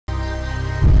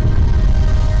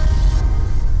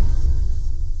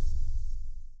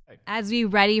As we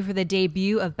ready for the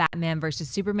debut of Batman vs.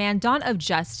 Superman: Dawn of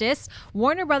Justice,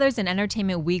 Warner Brothers and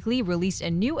Entertainment Weekly released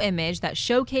a new image that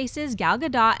showcases Gal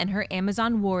Gadot and her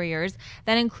Amazon warriors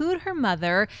that include her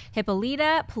mother,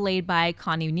 Hippolyta, played by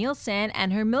Connie Nielsen,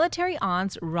 and her military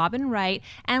aunts, Robin Wright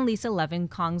and Lisa Levin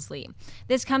Kongsley.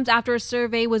 This comes after a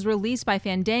survey was released by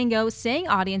Fandango saying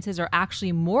audiences are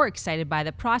actually more excited by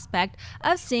the prospect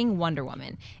of seeing Wonder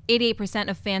Woman. 88%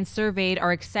 of fans surveyed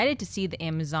are excited to see the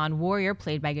Amazon warrior,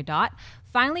 played by Gadot,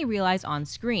 finally realized on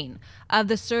screen. Of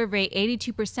the survey,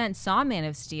 82% saw Man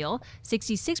of Steel,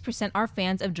 66% are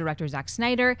fans of director Zack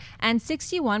Snyder, and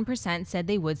 61% said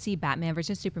they would see Batman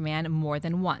vs. Superman more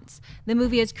than once. The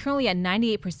movie is currently at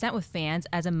 98% with fans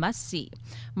as a must-see.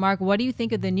 Mark, what do you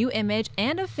think of the new image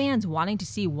and of fans wanting to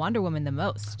see Wonder Woman the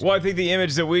most? Well, I think the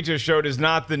image that we just showed is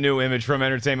not the new image from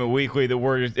Entertainment Weekly that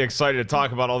we're excited to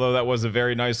talk about, although that was a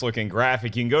very nice-looking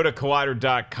graphic. You can go to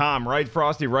Collider.com, right,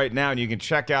 Frosty, right now, and you can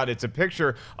check out, it's a picture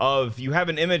of, you have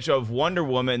an image of Wonder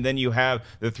Woman, and then you have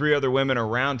the three other women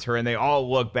around her, and they all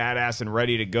look badass and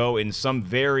ready to go in some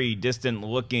very distant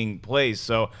looking place.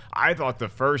 So I thought the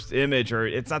first image, or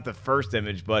it's not the first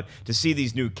image, but to see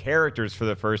these new characters for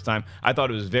the first time, I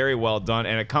thought it was very well done,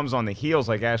 and it comes on the heels,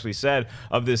 like Ashley said,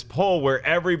 of this poll where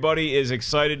everybody is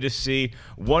excited to see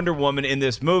Wonder Woman in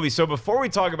this movie. So before we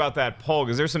talk about that poll,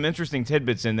 because there's some interesting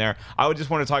tidbits in there, I would just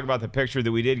want to talk about the picture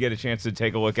that we did get a chance to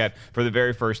take a look at for the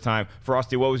very first time.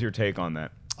 Frosty, what was your take on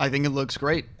that? I think it looks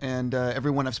great, and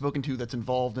everyone I've spoken to that's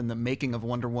involved in the making of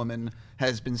Wonder Woman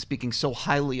has been speaking so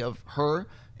highly of her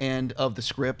and of the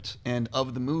script and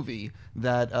of the movie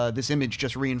that this image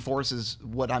just reinforces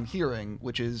what I'm hearing,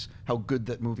 which is how good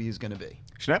that movie is going to be.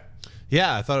 Schnepp?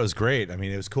 Yeah, I thought it was great. I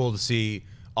mean, it was cool to see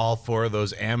all four of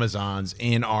those Amazons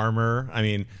in armor. I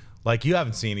mean, like, you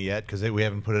haven't seen it yet because we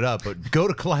haven't put it up, but go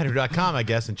to Collider.com, I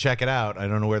guess, and check it out. I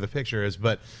don't know where the picture is,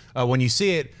 but when you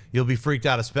see it, you'll be freaked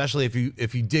out, especially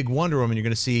if you dig Wonder Woman. You're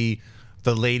going to see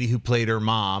the lady who played her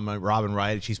mom, Robin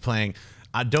Wright. She's playing,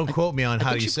 don't quote me on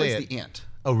how you say it. The aunt.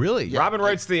 Oh, really? Yeah. Robin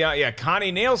Wright's the,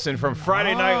 Connie Nielsen from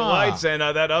Friday Night Lights and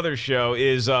that other show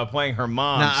is playing her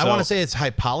mom. Now, I want to say it's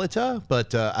Hippolyta,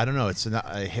 but I don't know. It's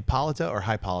not Hippolyta or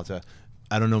Hippolyta.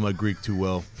 I don't know my Greek too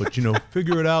well, but, you know,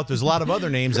 figure it out. There's a lot of other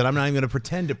names that I'm not even going to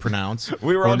pretend to pronounce.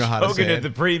 We were all joking at the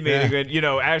pre-meeting, and, you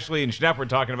know, Ashley and Schnepp were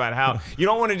talking about how you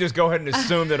don't want to just go ahead and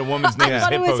assume that a woman's name is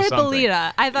Hippo something.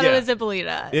 I thought it was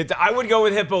Hippolyta. I would go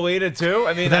with Hippolyta, too.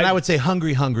 I mean, then I would say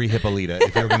hungry Hippolyta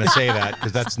if you were going to say that,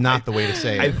 because that's not the way to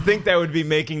say it. I think that would be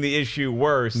making the issue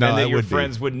worse, and that your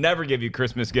friends would never give you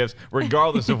Christmas gifts,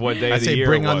 regardless of what day of the year it was. I'd say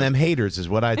bring on them haters is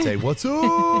what I'd say. What's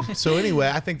up? So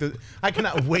anyway, I think that I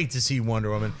cannot wait to see Wonder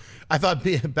Woman. I thought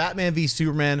Batman v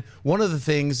Superman, one of the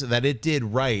things that it did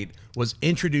right was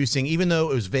introducing, even though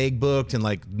it was vague booked and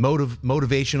like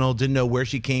motivational, didn't know where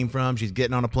she came from, she's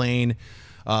getting on a plane,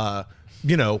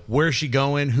 you know, where's she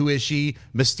going, who is she,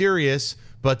 mysterious,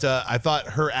 but I thought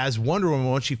her as Wonder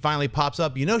Woman, when she finally pops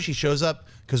up, you know she shows up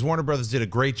because Warner Brothers did a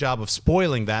great job of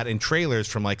spoiling that in trailers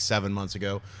from like 7 months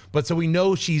ago. But so we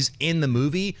know she's in the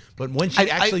movie, but when she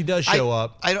actually does show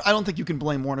up... I don't think you can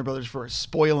blame Warner Brothers for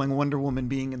spoiling Wonder Woman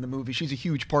being in the movie. She's a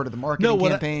huge part of the marketing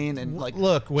campaign. And like,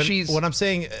 look, what I'm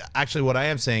saying, actually what I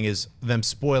am saying is them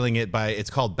spoiling it by, it's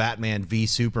called Batman v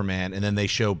Superman, and then they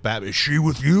show Batman, is she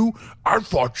with you? I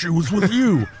thought she was with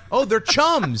you. Oh, they're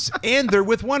chums, and they're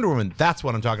with Wonder Woman. That's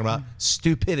what I'm talking about.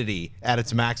 Stupidity at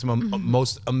its maximum,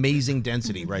 most amazing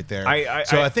density right there.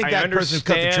 So I think that person who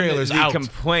cut the trailers out.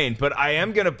 Complaint, but I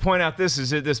am going to point out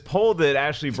this poll that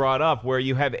Ashley brought up where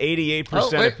you have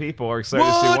 88% of people are excited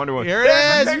to see Wonder Woman. Here it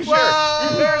is. There's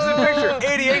the picture.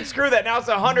 88, screw that. Now it's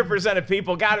 100% of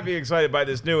people got to be excited by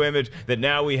this new image that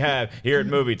now we have here at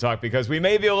Movie Talk, because we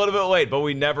may be a little bit late, but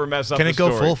we never mess up the story.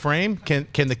 Can it go full frame?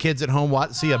 Can the kids at home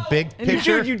see a big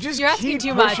picture? You're asking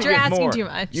too much. You're asking too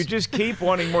much. You just keep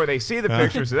wanting more. They see the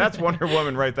picture, so that's Wonder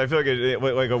Woman right there. I feel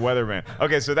like a weatherman.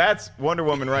 Okay, so that's Wonder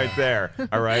Woman right there.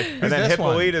 All right, and then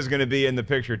Hippolyta is going to be in the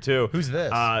picture too. Who's this?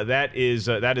 That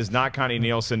is not Connie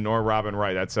Nielsen nor Robin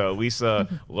Wright. That's Lisa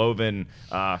Loven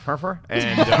Herfer.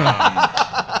 And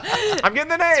I'm getting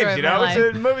the names. You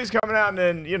know, the movie's coming out, and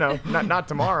then, you know, not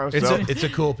tomorrow. It's a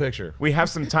cool picture. We have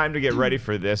some time to get ready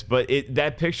for this, but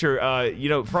that picture, you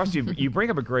know, Frosty, you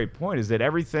bring up a great point. Is that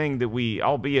everything that we,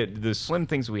 albeit the slim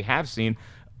things we have seen,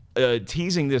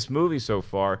 teasing this movie so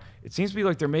far, it seems to be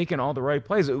like they're making all the right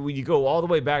plays. You go all the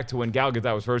way back to when Gal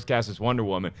Gadot was first cast as Wonder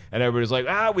Woman, and everybody's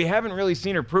like, we haven't really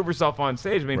seen her prove herself on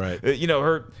stage. I mean,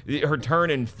 her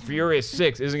turn in Furious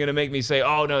 6 isn't going to make me say,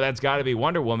 oh, no, that's got to be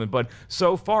Wonder Woman. But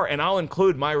so far, and I'll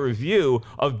include my review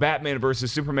of Batman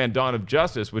versus Superman Dawn of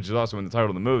Justice, which is also in the title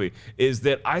of the movie, is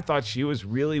that I thought she was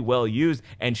really well used,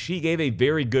 and she gave a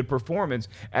very good performance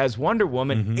as Wonder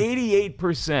Woman.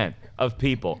 88% of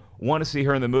people want to see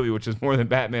her in the movie, which is more than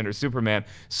Batman or Superman.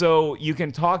 So you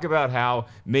can talk about how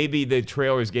maybe the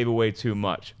trailers gave away too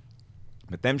much.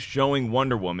 But them showing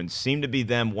Wonder Woman seemed to be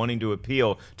them wanting to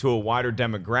appeal to a wider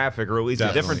demographic, or at least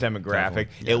a different demographic.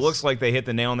 Yes. It looks like they hit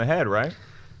the nail on the head, right?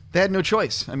 They had no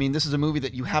choice. I mean, this is a movie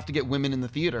that you have to get women in the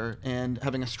theater, and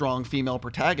having a strong female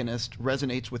protagonist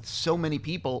resonates with so many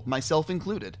people, myself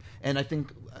included. And I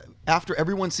think after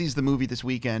everyone sees the movie this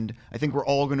weekend, I think we're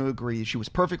all going to agree she was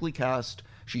perfectly cast.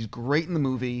 She's great in the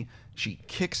movie. She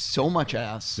kicks so much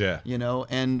ass, you know,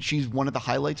 and she's one of the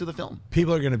highlights of the film.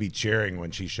 People are going to be cheering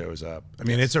when she shows up. I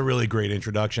mean, it's a really great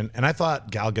introduction. And I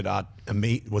thought Gal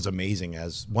Gadot was amazing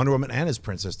as Wonder Woman and as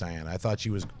Princess Diana. I thought she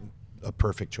was a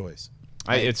perfect choice.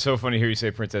 It's so funny to hear you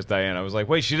say Princess Diana. I was like,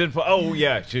 wait, she didn't. Oh,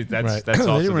 yeah, that's right. That's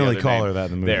also they didn't really the call her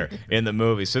that in the movie. There in the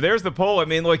movie. So there's the poll. I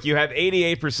mean, look, you have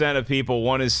 88% of people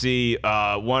want to see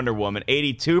Wonder Woman.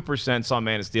 82% saw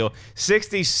Man of Steel.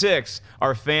 66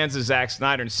 are fans of Zack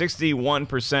Snyder, and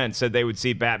 61% said they would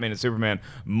see Batman and Superman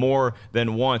more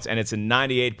than once. And it's a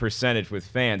 98% with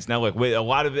fans. Now, look, a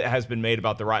lot of it has been made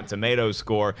about the Rotten Tomatoes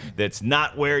score. That's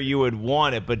not where you would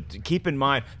want it. But keep in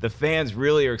mind, the fans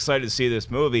really are excited to see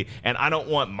this movie, and I don't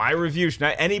want my review,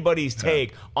 not anybody's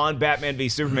take on Batman v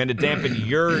Superman, to dampen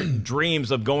your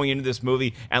dreams of going into this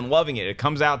movie and loving it. It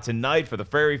comes out tonight for the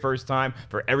very first time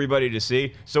for everybody to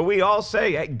see. So we all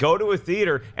say, hey, go to a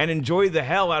theater and enjoy the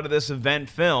hell out of this event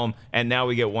film. And now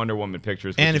we get Wonder Woman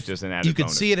pictures, which is just an added you could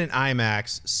bonus. see it in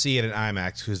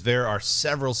IMAX, because there are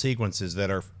several sequences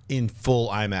that are in full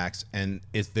IMAX, and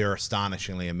they're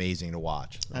astonishingly amazing to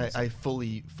watch. I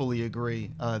fully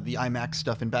agree. The IMAX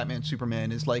stuff in Batman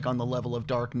Superman is like on the level of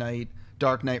Dark Knight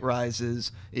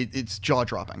Rises. It's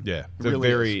jaw-dropping. Yeah, it's a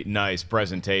very nice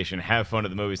presentation. Have fun at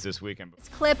the movies this weekend.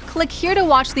 Click here to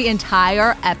watch the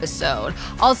entire episode.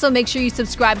 Also, make sure you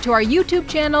subscribe to our YouTube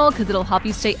channel, because it'll help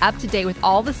you stay up to date with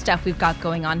all the stuff we've got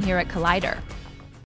going on here at Collider.